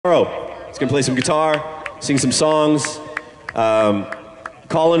Navarro. He's gonna play some guitar, sing some songs.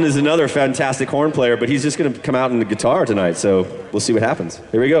 Colin is another fantastic horn player, but he's just gonna come out in the guitar tonight, so we'll see what happens.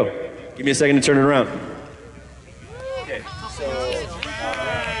 Here we go. Give me a second to turn it around. Okay, so,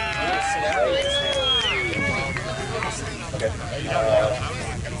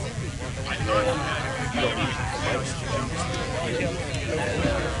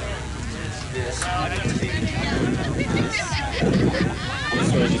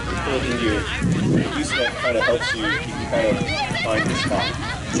 So just pull it into your use that kind of helps you kind of find your spot.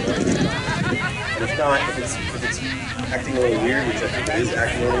 And if not, if it's acting a little weird, which I think it is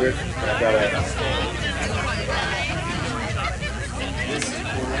acting a little weird, then I've got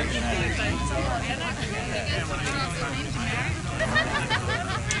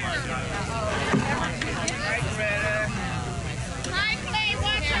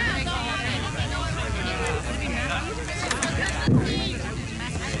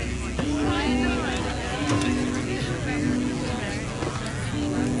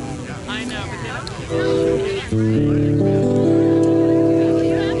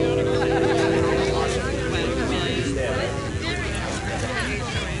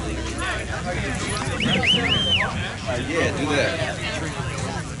yeah, do that.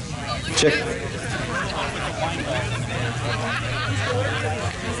 check.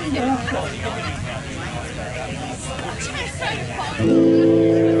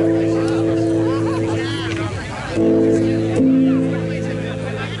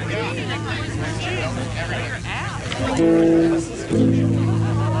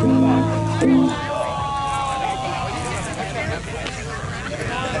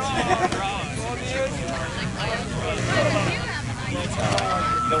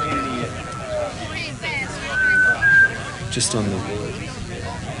 Just on the board.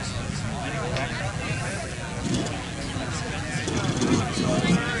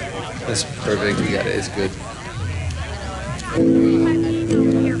 That's perfect. We got it. It's good.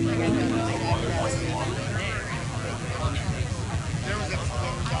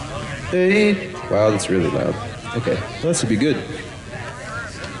 Hey. Wow, that's really loud. Okay, well, that should be good.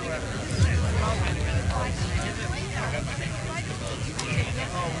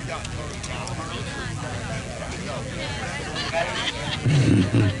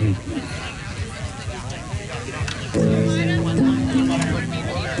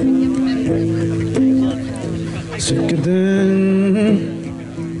 Sicker than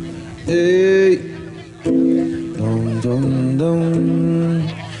hey, dum dum dum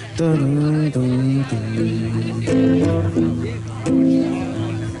dum dum dum.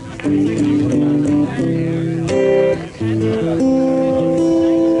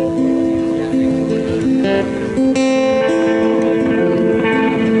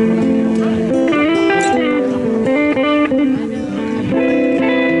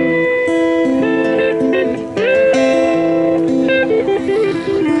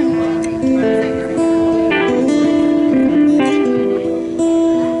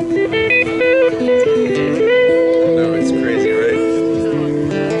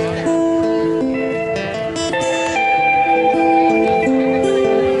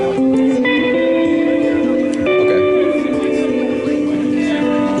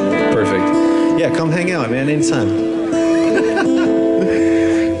 Come hang out, man, anytime.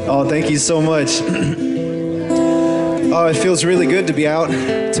 Oh, thank you so much. Oh, it feels really good to be out,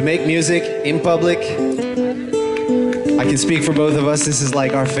 to make music in public. I can speak for both of us. This is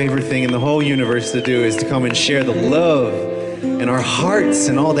like our favorite thing in the whole universe to do, is to come and share the love and our hearts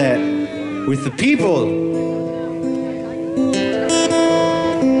and all that with the people.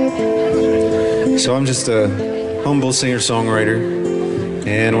 So I'm just a humble singer-songwriter,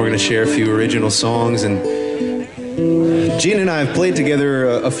 and we're going to share a few original songs. And Gene and I have played together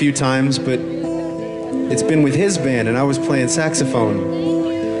a few times, but it's been with his band, and I was playing saxophone.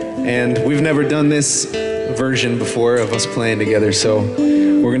 And we've never done this version before of us playing together, so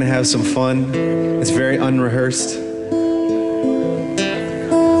we're going to have some fun. It's very unrehearsed.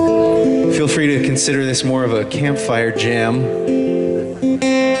 Feel free to consider this more of a campfire jam.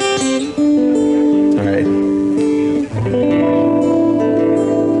 All right.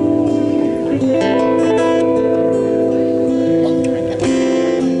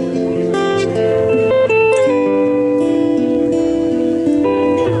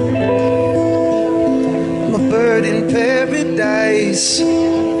 Paradise. I'm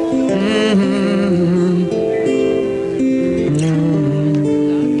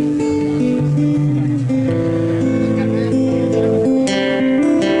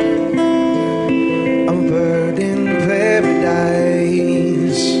a bird in paradise.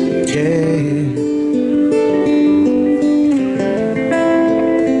 Yeah.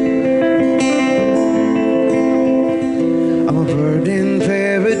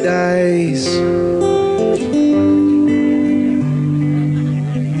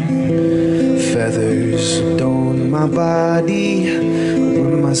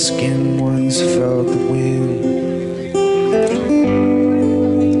 my skin once felt the wind.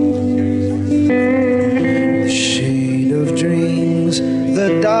 The shade of dreams,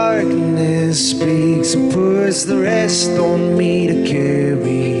 the darkness speaks and puts the rest on me to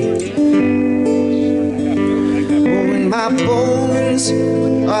carry. Oh, when my bones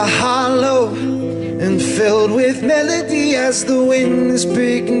are hollow and filled with melody as the wind is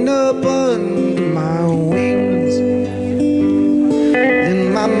picking up under my wings.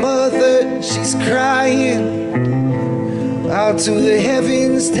 And my mother, she's crying out to the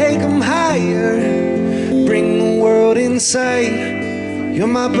heavens, take them higher, bring the world in sight. You're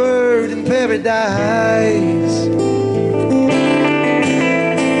my bird in paradise.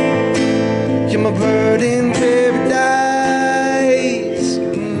 You're my bird in paradise.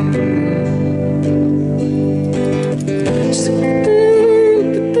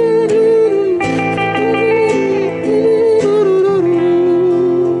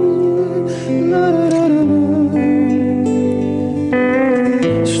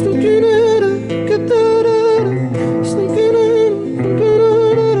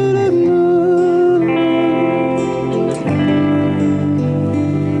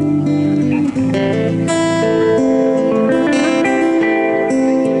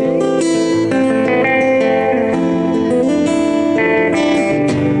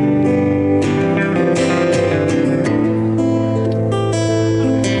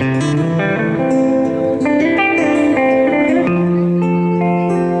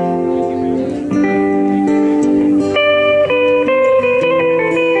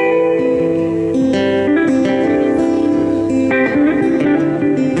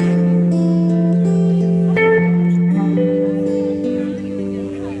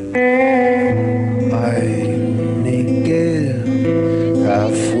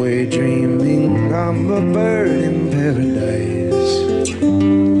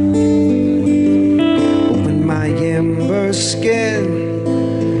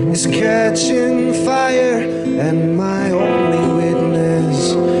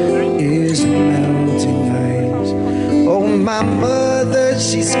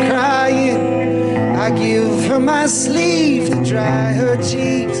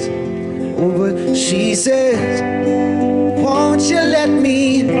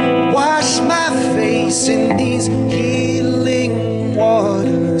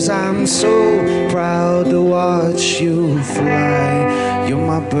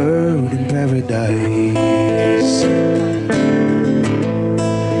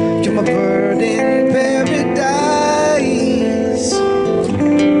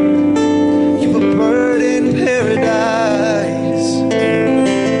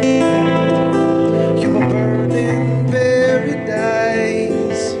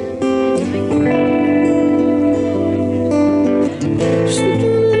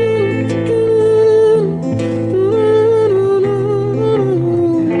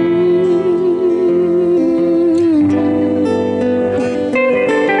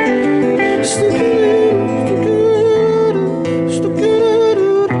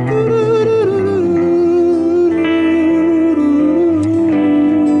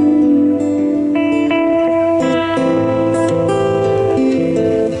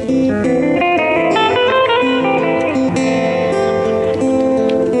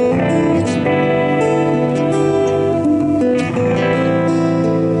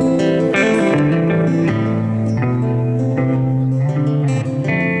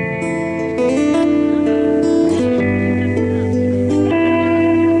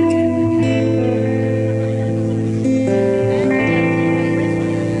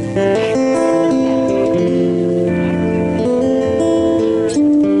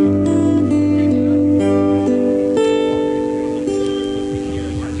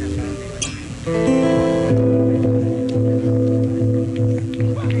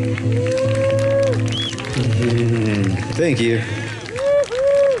 Thank you.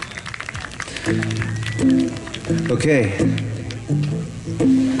 Okay.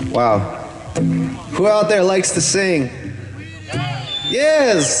 Wow. Who out there likes to sing?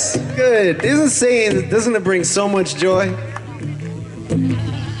 Yes. Good. Doesn't it bring so much joy?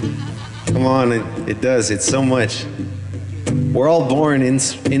 Come on, it does. It's so much. We're all born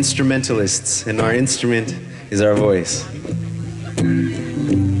instrumentalists, and our instrument is our voice.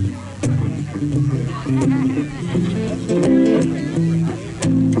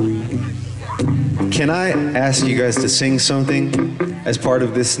 Can I ask you guys to sing something as part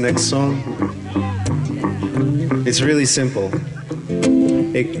of this next song? It's really simple.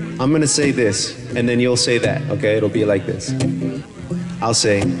 I'm gonna say this, and then you'll say that, okay? It'll be like this. I'll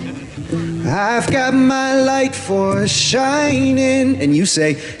say, I've got my light for shining. And you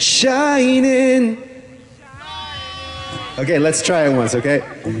say, shining. Okay, let's try it once, okay?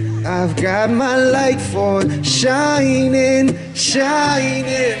 I've got my light for shining,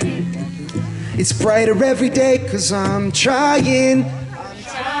 shining. It's brighter every day 'cause I'm trying.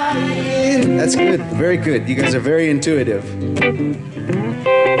 That's good, very good. You guys are very intuitive.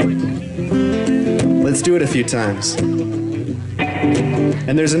 Let's do it a few times.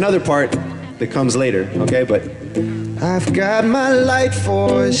 And there's another part that comes later, okay? But I've got my light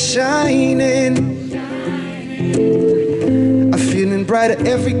for shining. I'm feeling brighter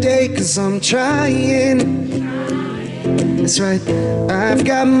every day 'cause I'm trying. That's right. I've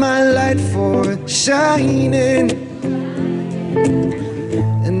got my light for shining.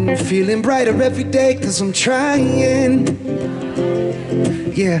 And I'm feeling brighter every day 'cause I'm trying.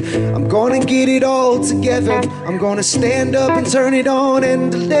 Yeah, I'm gonna get it all together. I'm gonna stand up and turn it on and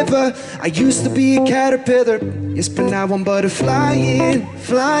deliver. I used to be a caterpillar, yes, but now I'm butterflying,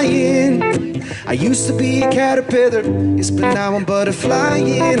 flying. I used to be a caterpillar, yes, but now I'm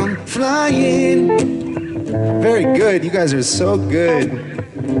butterflying, I'm flying. Very good, you guys are so good.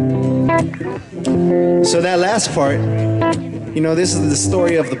 So that last part, you know, this is the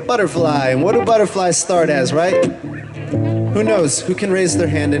story of the butterfly. And what do butterflies start as, right? Who knows? Who can raise their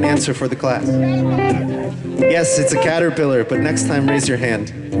hand and answer for the class? Yes, it's a caterpillar, but next time raise your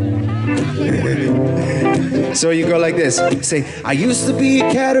hand. So you go like this. Say, I used to be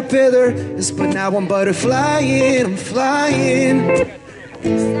a caterpillar, yes, but now I'm butterflying, I'm flying.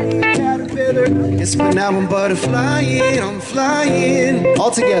 Caterpillar, yes, but now I'm butterflying, I'm flying.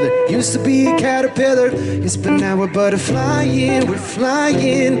 All together. Used to be a caterpillar, yes, but now we're butterflying, we're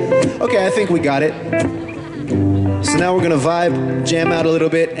flying. Okay, I think we got it. So now we're gonna vibe, jam out a little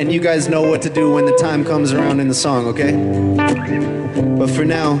bit, and you guys know what to do when the time comes around in the song, okay? But for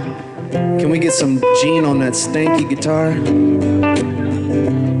now, can we get some Gene on that stanky guitar?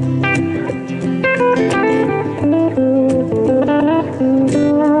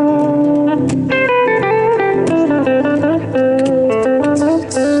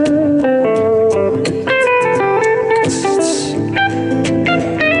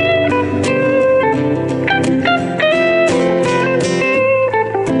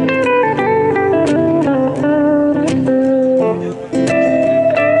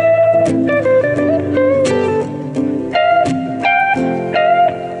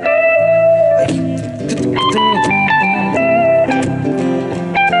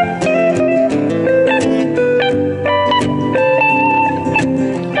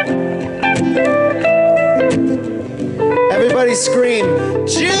 Scream,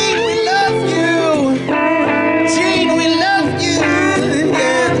 Gene, we love you. Gene, we love you.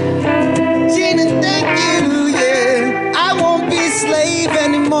 Yeah. Gene, and thank you. Yeah. I won't be a slave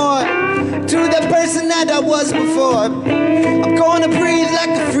anymore to the person that I was before. I'm gonna breathe like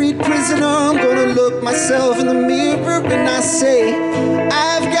a free prisoner. I'm gonna look myself in the mirror and I say,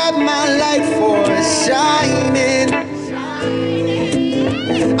 I've got my light for shining.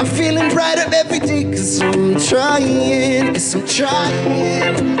 I'm feeling brighter every day 'cause I'm trying, yes, I'm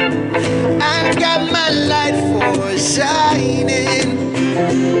trying. I've got my light for shining.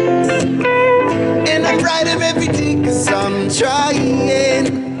 And I'm brighter every day 'cause I'm trying.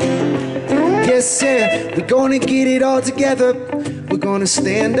 Yes, yeah, we're gonna get it all together. We're gonna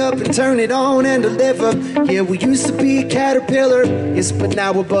stand up and turn it on and deliver. Yeah, we used to be a caterpillar, yes, but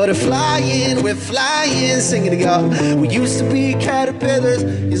now we're butterflying, we're flying. Sing it again. We used to be caterpillars,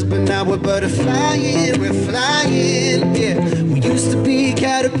 yes, but now we're butterflying, we're flying. Yeah, we used to be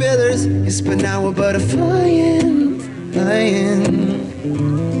caterpillars, yes, but now we're butterflying, flying.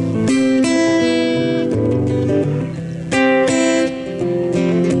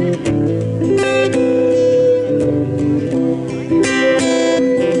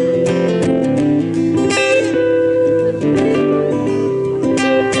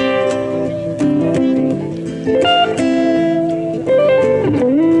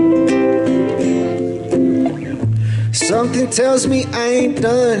 Something tells me I ain't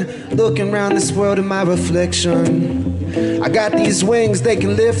done looking around this world in my reflection. I got these wings, they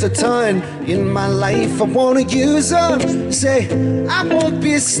can lift a ton. In my life, I wanna use them. Say, I won't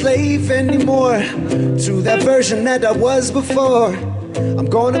be a slave anymore to that version that I was before. I'm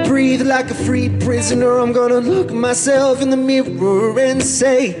gonna breathe like a freed prisoner. I'm gonna look myself in the mirror and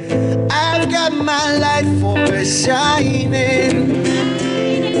say, I've got my light for shining.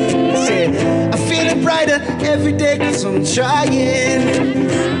 Say, I'm feeling brighter every day 'cause I'm trying.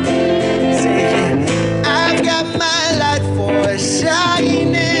 Say, I've got my light for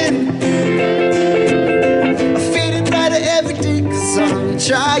shining. I'm feeling brighter every day 'cause I'm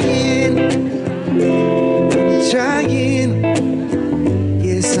trying.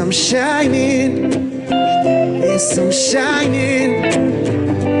 I'm shining. Yes, I'm shining.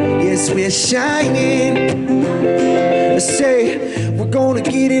 Yes, we're shining. Say, we're gonna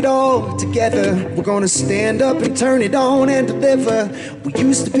get it all together. We're gonna stand up and turn it on and deliver. We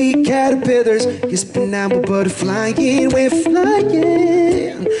used to be caterpillars, yes, but now we're butterflying. We're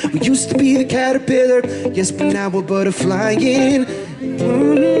flying. We used to be the caterpillar, yes, but now we're butterflying.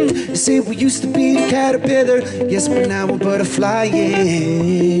 You say we used to be the caterpillar, yes, but now we're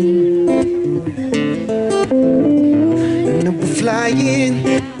butterflying. And now we're flying.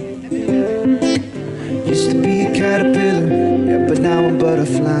 Used to be a caterpillar, yeah, but now I'm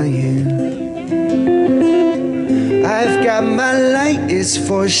butterflying. I've got my light, it's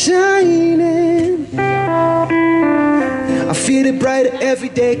for shining. I feel it brighter every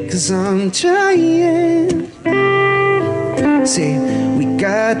day, 'cause I'm trying. Say, we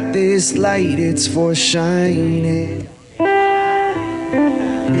got this light, it's for shining. We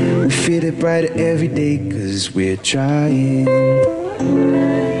feel it brighter every day, 'cause we're trying.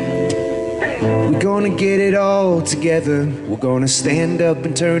 We're gonna get it all together. We're gonna stand up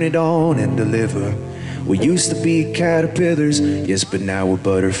and turn it on and deliver. We used to be caterpillars, yes, but now we're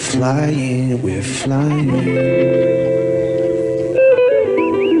butterflying. We're flying.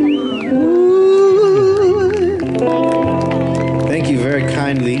 Thank you very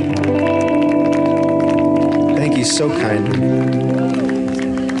kindly. Thank you so kindly.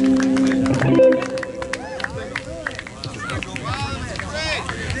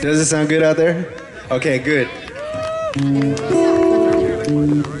 Does it sound good out there? Okay, good.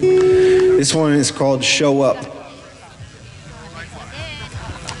 This one is called Show Up.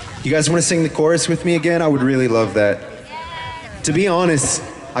 You guys want to sing the chorus with me again? I would really love that. To be honest,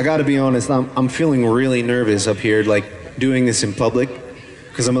 I gotta be honest, I'm feeling really nervous up here, like doing this in public,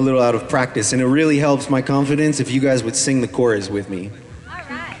 because I'm a little out of practice, and it really helps my confidence if you guys would sing the chorus with me.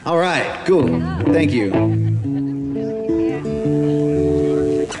 All right, cool. Thank you.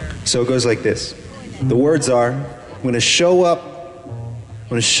 So it goes like this. The words are, I'm gonna show up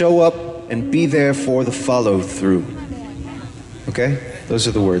and be there for the follow through. Okay? Those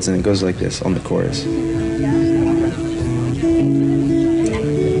are the words, and it goes like this on the chorus.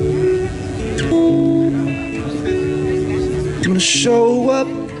 I'm gonna show up.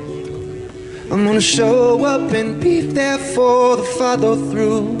 I'm gonna show up and be there for the follow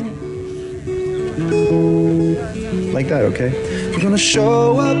through. Like that, okay? I'm gonna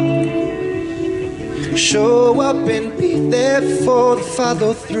show up and be there for the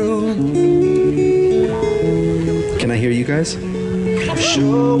follow through. Can I hear you guys?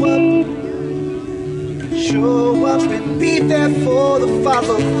 Show up and be there for the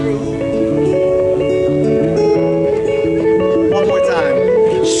follow through. One more time.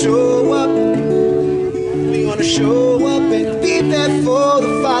 Show up, we're gonna show up and be there for the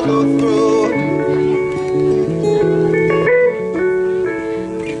follow through.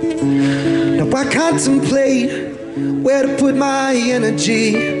 Now I contemplate where to put my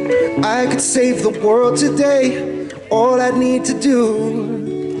energy. I could save the world today. All I need to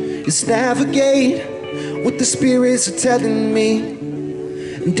do is navigate what the spirits are telling me.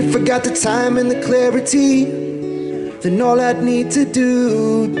 And if I got the time and the clarity, then all I'd need to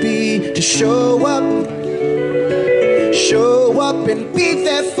do would be to show up and be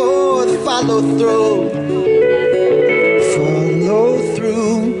there for the follow through. Follow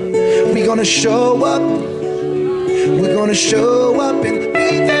through. We're gonna show up and be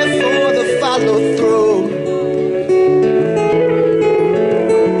there for the follow through.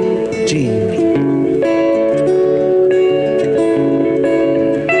 Gene.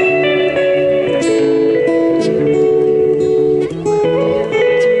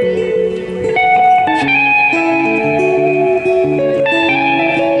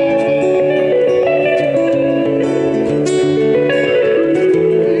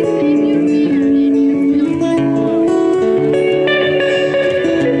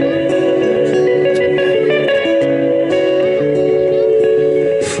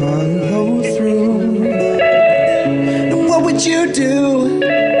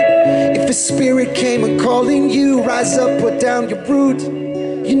 Rise up, put down your brood.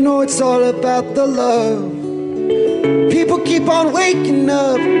 You know it's all about the love. People keep on waking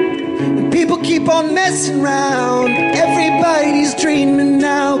up, and people keep on messing around. Everybody's dreaming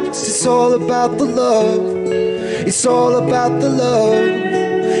now, 'cause it's all about the love. It's all about the love.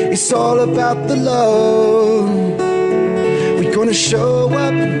 It's all about the love. We're gonna show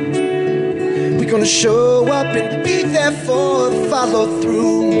up. We're gonna show up and be there for the follow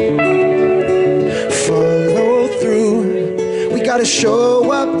through. Follow through. We gotta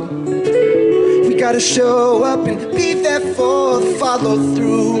show up. We gotta show up and be there for the follow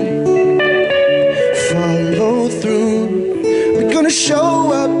through. Follow through. We're gonna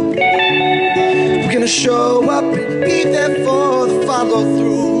show up. We're gonna show up and be there for the follow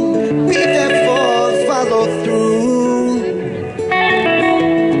through. Be there for the follow through.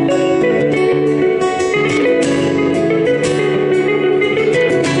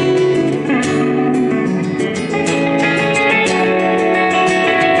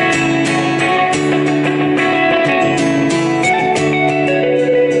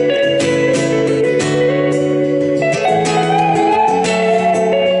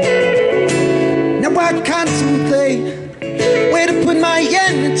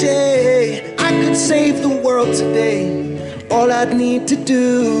 Save the world today. All I'd need to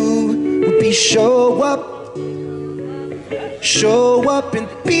do would be show up and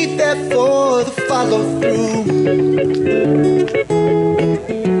be there for the follow through.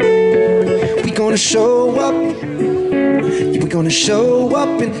 We're gonna show up, we're gonna show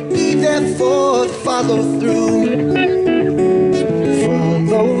up and be there for the follow through.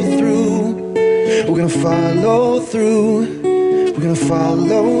 Follow through. We're gonna follow through. We're gonna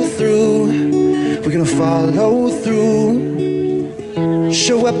follow through. We're gonna follow through.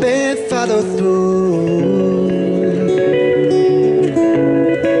 Show up and follow through.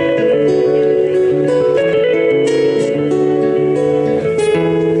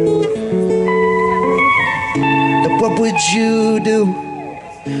 Now what would you do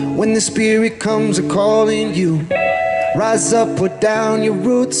when the Spirit comes a-calling you? Rise up, put down your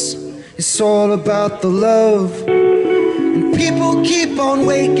roots. It's all about the love. And people keep on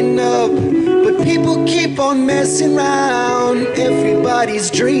waking up, but people keep on messing around. Everybody's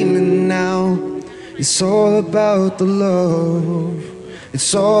dreaming now. It's all about the love.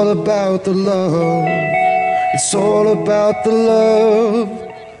 It's all about the love. It's all about the love.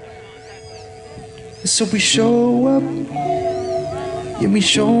 So we show up. Yeah, we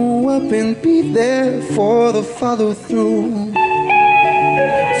show up and be there for the follow through.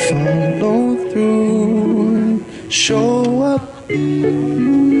 Follow through. Show up.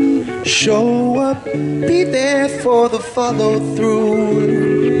 Show up, be there for the follow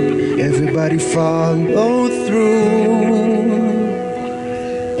through. Everybody follow through.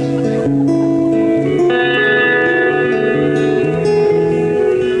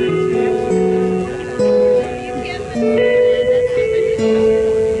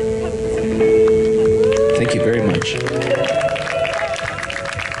 Thank you very much.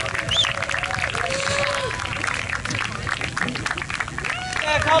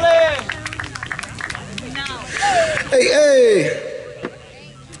 Colin! Hey, hey!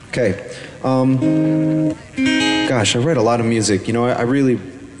 Okay. Gosh, I write a lot of music. You know, I really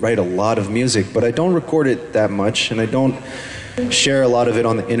write a lot of music, but I don't record it that much, and I don't share a lot of it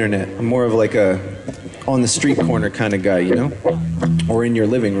on the internet. I'm more of like a on the street corner kind of guy, you know? Or in your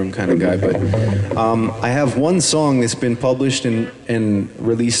living room kind of guy. But I have one song that's been published and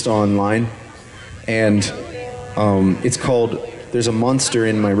released online, and it's called There's a Monster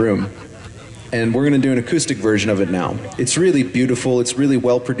in My Room. And we're going to do an acoustic version of it now. It's really beautiful. It's really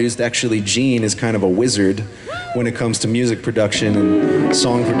well produced. Actually, Gene is kind of a wizard when it comes to music production and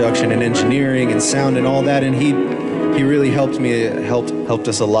song production and engineering and sound and all that. And he really helped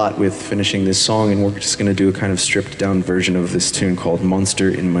us a lot with finishing this song. And we're just going to do a kind of stripped down version of this tune called Monster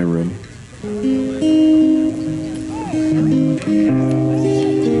in My Room.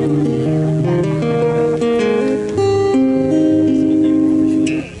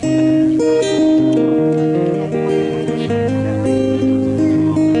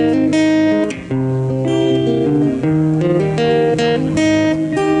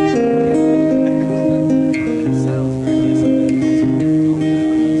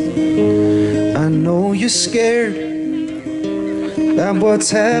 Scared about what's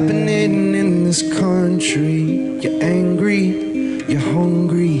happening in this country. You're angry, you're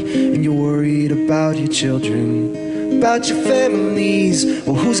hungry, and you're worried about your children, about your families.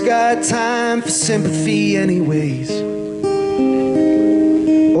 Well, who's got time for sympathy anyways?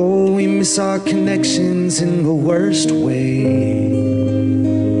 Oh, we miss our connections in the worst way.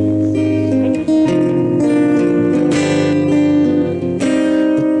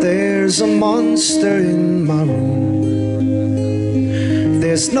 There's a monster in my room.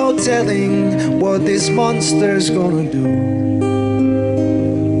 There's no telling what this monster's gonna do.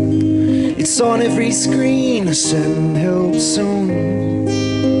 It's on every screen, send help soon.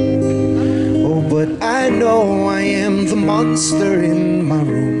 Oh, but I know I am the monster in my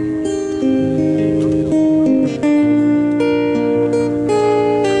room.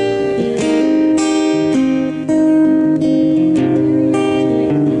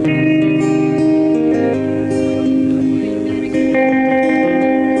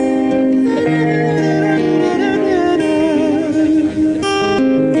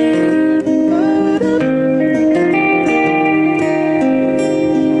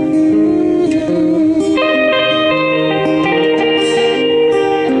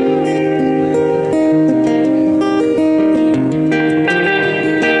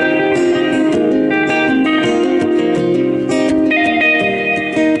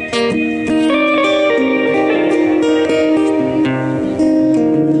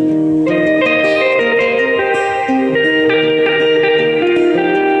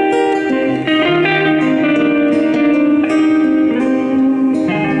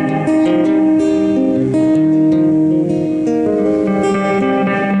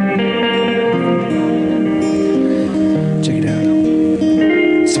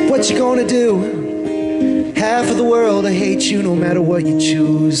 you no matter what you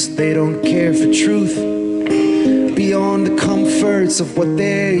choose. They don't care for truth beyond the comforts of what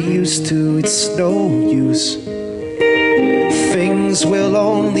they're used to. It's no use. Things will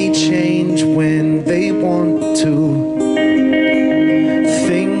only change when they want to.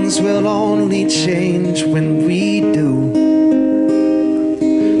 Things will only change when we do.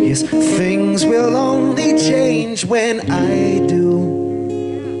 Yes, things will only change when I do.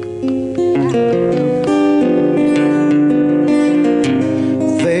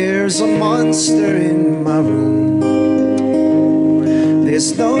 There's a monster in my room.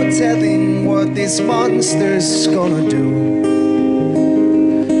 There's no telling what this monster's gonna do.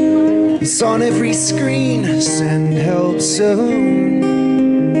 It's on every screen, send help soon.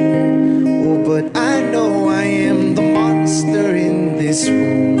 Oh, but I know I am the monster in this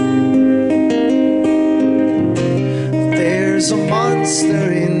room. There's a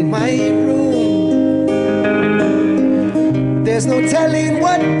monster in my room. There's no telling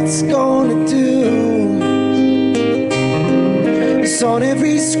what it's gonna do. It's on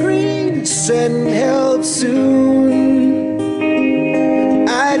every screen, send help soon.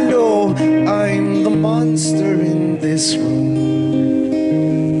 I know I'm the monster in this room.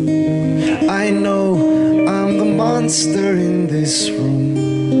 I know I'm the monster in this room.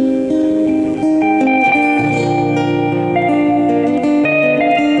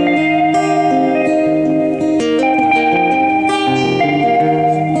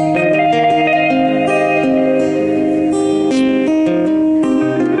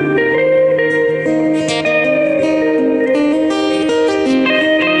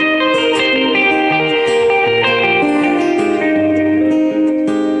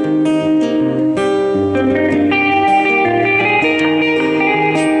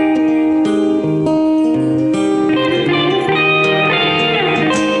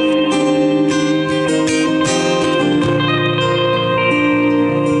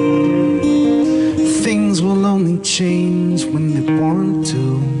 Change when they want to.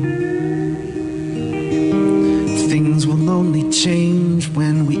 Things will only change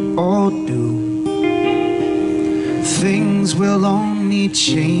when we all do. Things will only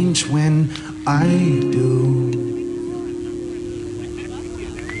change when I do.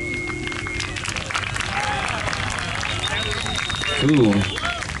 Cool.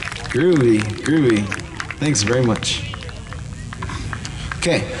 Groovy, groovy. Thanks very much.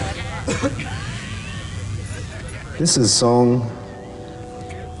 Okay. This is a song,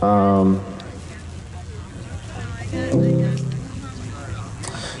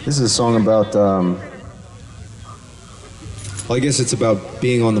 about, well, I guess it's about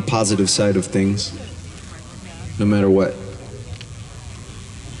being on the positive side of things, no matter what.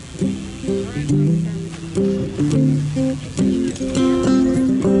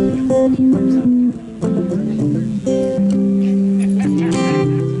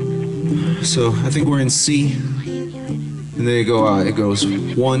 So I think we're in C. And there you go, it goes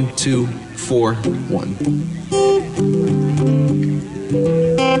 1, 2, 4, 1.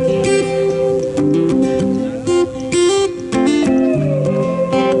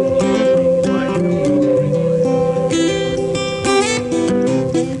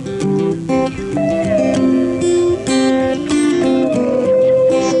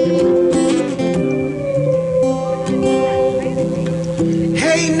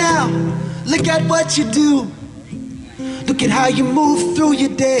 Hey now, look at what you do. Look at how you move through your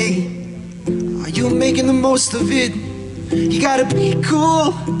day. Are you making the most of it? You gotta be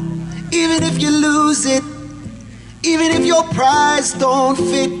cool, even if you lose it. Even if your prize don't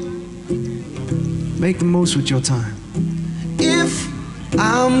fit. Make the most with your time. If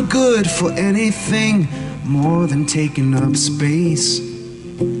I'm good for anything more than taking up space,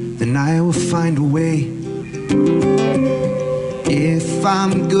 then I will find a way. If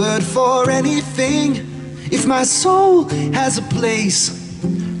I'm good for anything, if my soul has a place,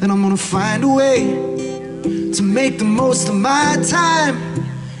 then I'm gonna find a way to make the most of my time.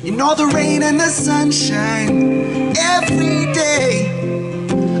 In all the rain and the sunshine, every day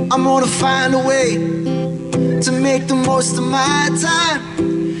I'm gonna find a way to make the most of my time.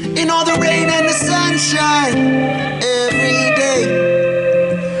 In all the rain and the sunshine, every day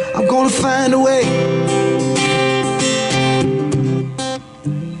I'm gonna find a way.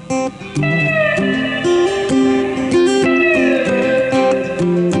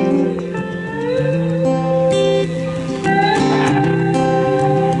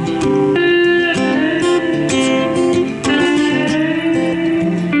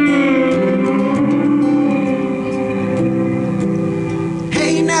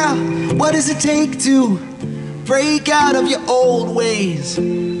 What does it take to break out of your old ways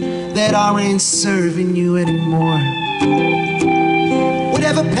that aren't serving you anymore?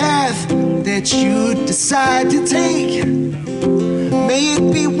 Whatever path that you decide to take, may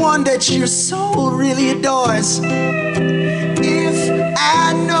it be one that your soul really adores. If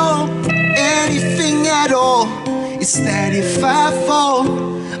I know anything at all, it's that if I fall,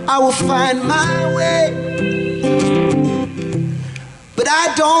 I will find my way. But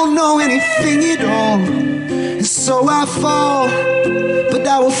I don't know anything at all, and so I fall, but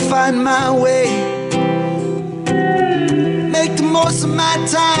I will find my way. Make the most of my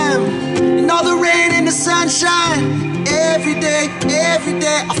time, in all the rain and the sunshine. Every day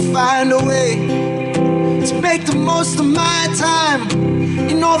I'll find a way to make the most of my time,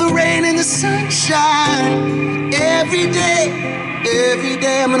 in all the rain and the sunshine. Every day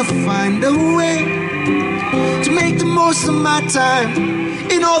I'm gonna find a way to make the most of my time,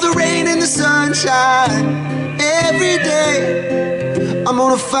 in all the rain and the sunshine. Every day I'm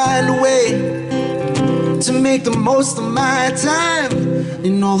gonna find a way to make the most of my time,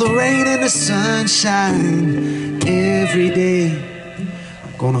 in all the rain and the sunshine. Every day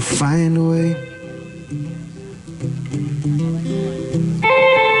I'm gonna find a way.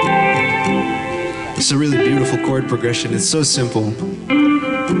 It's a really beautiful chord progression. It's so simple.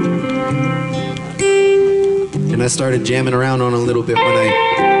 And I started jamming around on it a little bit when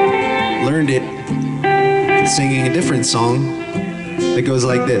I learned it, singing a different song that goes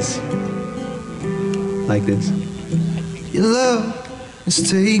like this. Like this. Your love is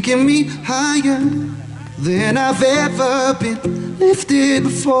taking me higher than I've ever been lifted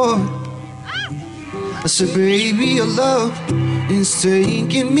before. I said, baby, your love is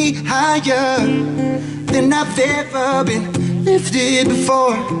taking me higher than I've ever been lifted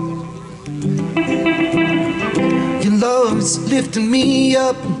before. Your love is lifting me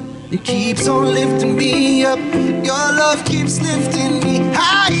up, it keeps on lifting me up. Your love keeps lifting me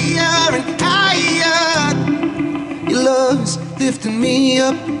higher and higher. Your love is lifting me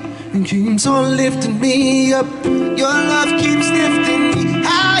up, and keeps on lifting me up. Your love keeps lifting me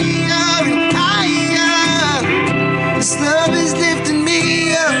higher and higher. This love is lifting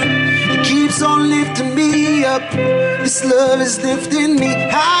me up, it keeps on lifting me up. This love is lifting me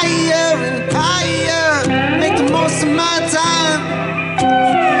higher and higher. Make the most of my time,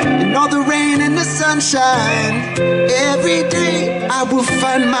 in all the rain and the sunshine. Every day I will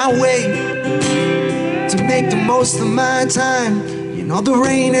find my way to make the most of my time, in all the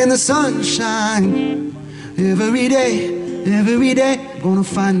rain and the sunshine. Every day I'm gonna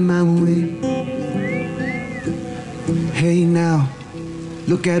find my way. Hey now,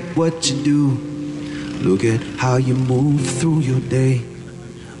 look at what you do. Look at how you move through your day.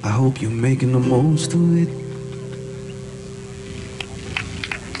 I hope you're making the most of it.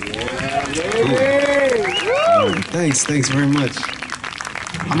 Thanks very much.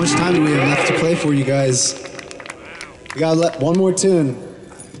 How much time do we have left to play for you guys? We got one more tune.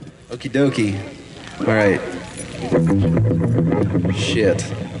 Okie dokie. All right. Shit.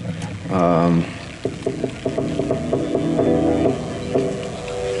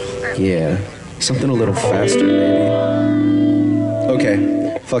 Yeah. Something a little faster, maybe. Okay.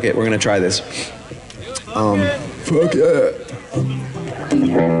 Fuck it. We're gonna try this. Fuck it.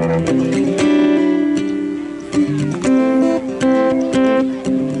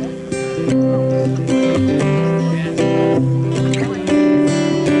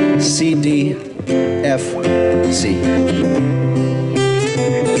 C, D, F, C.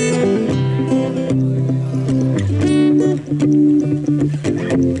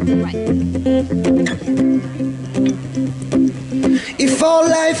 If all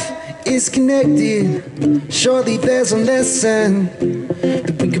life is connected, surely there's a lesson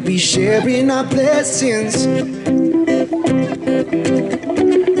that we could be sharing our blessings.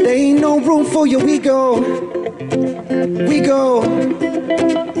 There ain't no room for your ego.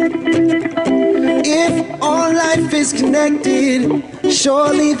 If all life is connected,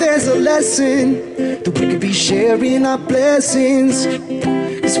 surely there's a lesson that we could be sharing our blessings.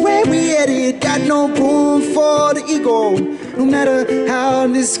 'Cause where we headed, got no room for the ego. No matter how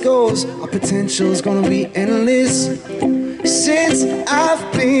this goes, our potential's gonna be endless. Since I've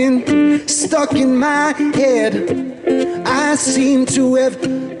been stuck in my head, I seem to have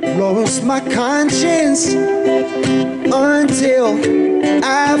lost my conscience. Until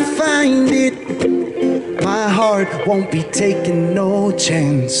I find it, my heart won't be taking no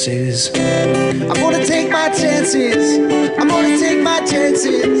chances. I'm gonna take my chances. I'm gonna take my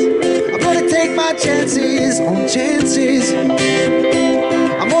chances. I'm gonna take my chances on chances.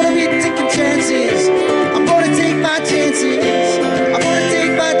 I'm gonna be taking chances. I'm gonna take my chances. I'm gonna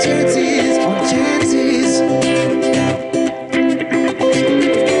take my chances on chances.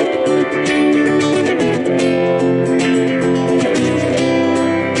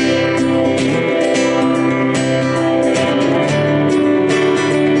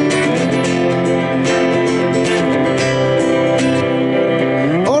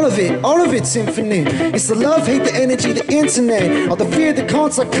 it's infinite. It's the love, hate, the energy, the internet. All the fear that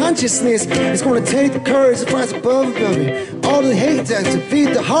haunts our consciousness. It's gonna take the courage to rise above it. All the hate to feed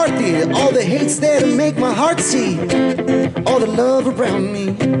the heart there. All the hate's there to make my heart see. All the love around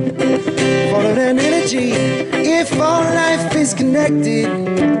me. Follow that energy. If our life is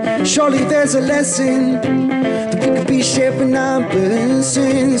connected, surely there's a lesson that we could be sharing our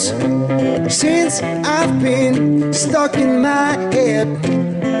blessings. Since I've been stuck in my head,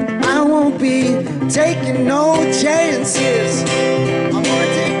 I won't be taking no chances. I'm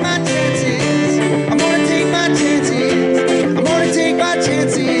gonna take my chances. I'm gonna take my chances. I'm gonna take my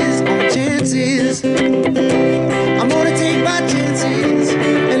chances on chances. I'm gonna take my chances.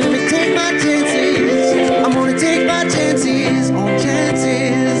 And let me take my chances. I'm gonna take my chances on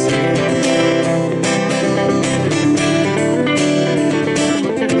chances.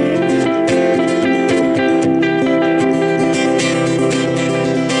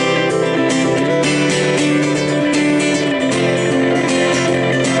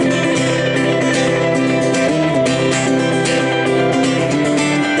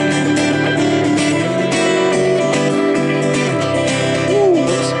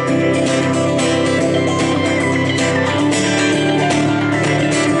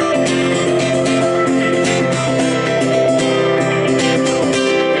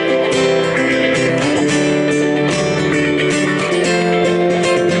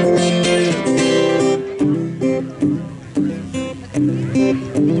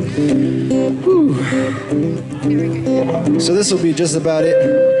 So this will be just about it.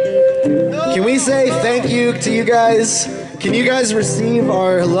 Can we say thank you to you guys? Can you guys receive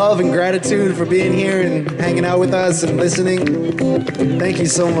our love and gratitude for being here and hanging out with us and listening? Thank you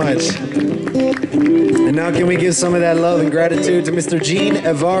so much. And now can we give some of that love and gratitude to Mr. Gene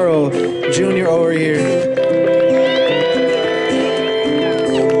Navarro Jr. over here.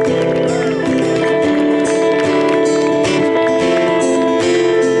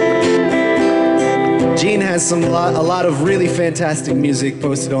 Gene has a lot of really fantastic music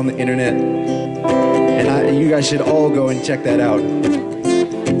posted on the internet, and you guys should all go and check that out.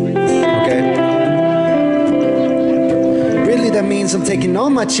 Okay? Really, that means I'm taking all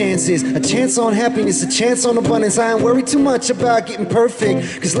my chances. A chance on happiness, a chance on abundance. I ain't worried too much about getting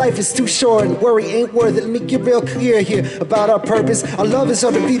perfect, cause life is too short and worry ain't worth it. Let me get real clear here about our purpose. Our love is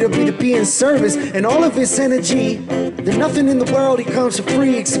our to be in service, and all of its energy. There's nothing in the world that comes for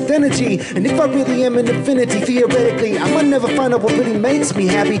free except energy. And if I really am an infinity, theoretically, I might never find out what really makes me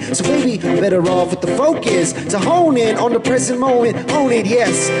happy. So maybe I'm better off with the focus to hone in on the present moment. Own it,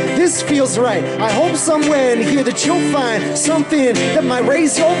 yes, this feels right. I hope somewhere in here that you'll find something that might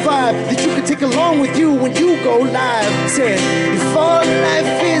raise your vibe, that you can take along with you when you go live. Said, if all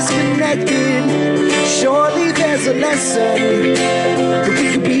life is connected, surely there's a lesson that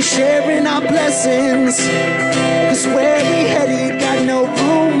we could be sharing our blessings. Cause where we headed got no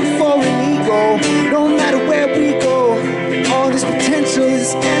room for an ego. No matter where we go, all this potential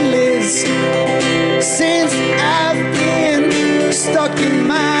is endless. Since I've been stuck in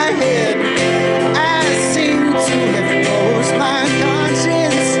my head, I seem to have closed my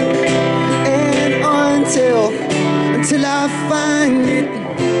conscience. And until I find it,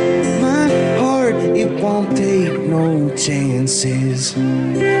 my heart, it won't take no chances.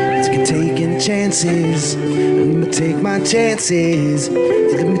 It's taking chances. Let me take my chances.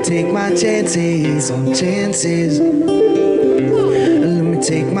 Let me take my chances on chances. Let me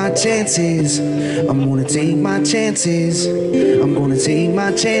take my chances. I'm gonna take my chances. I'm gonna take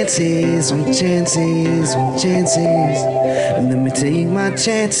my chances on chances on chances. Let me take my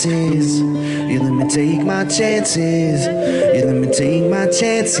chances. Yeah, let me take my chances. Yeah, let me take my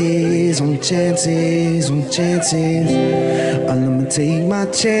chances on chances on chances. Let me take my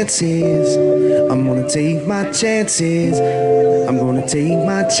chances. I'm gonna take my chances. I'm gonna take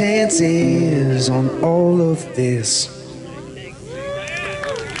my chances on all of this.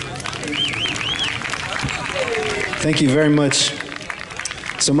 Thank you very much.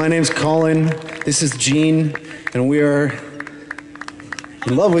 So my name's Colin. This is Gene, and we are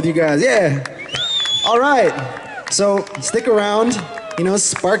in love with you guys. Yeah. All right. So stick around. You know,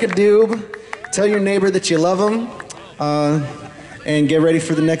 spark a doob. Tell your neighbor that you love them. And get ready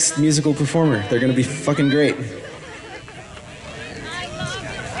for the next musical performer. They're gonna be fucking great.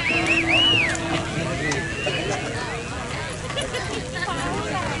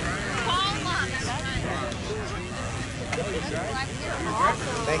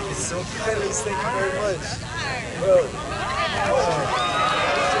 Thank you so much. Thank you very much.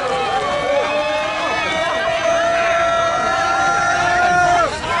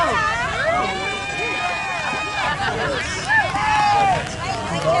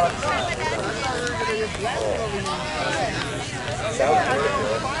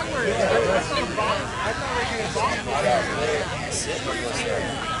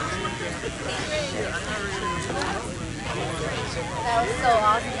 That was so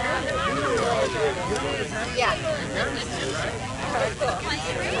awesome. Yeah.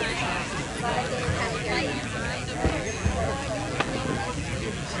 Cool.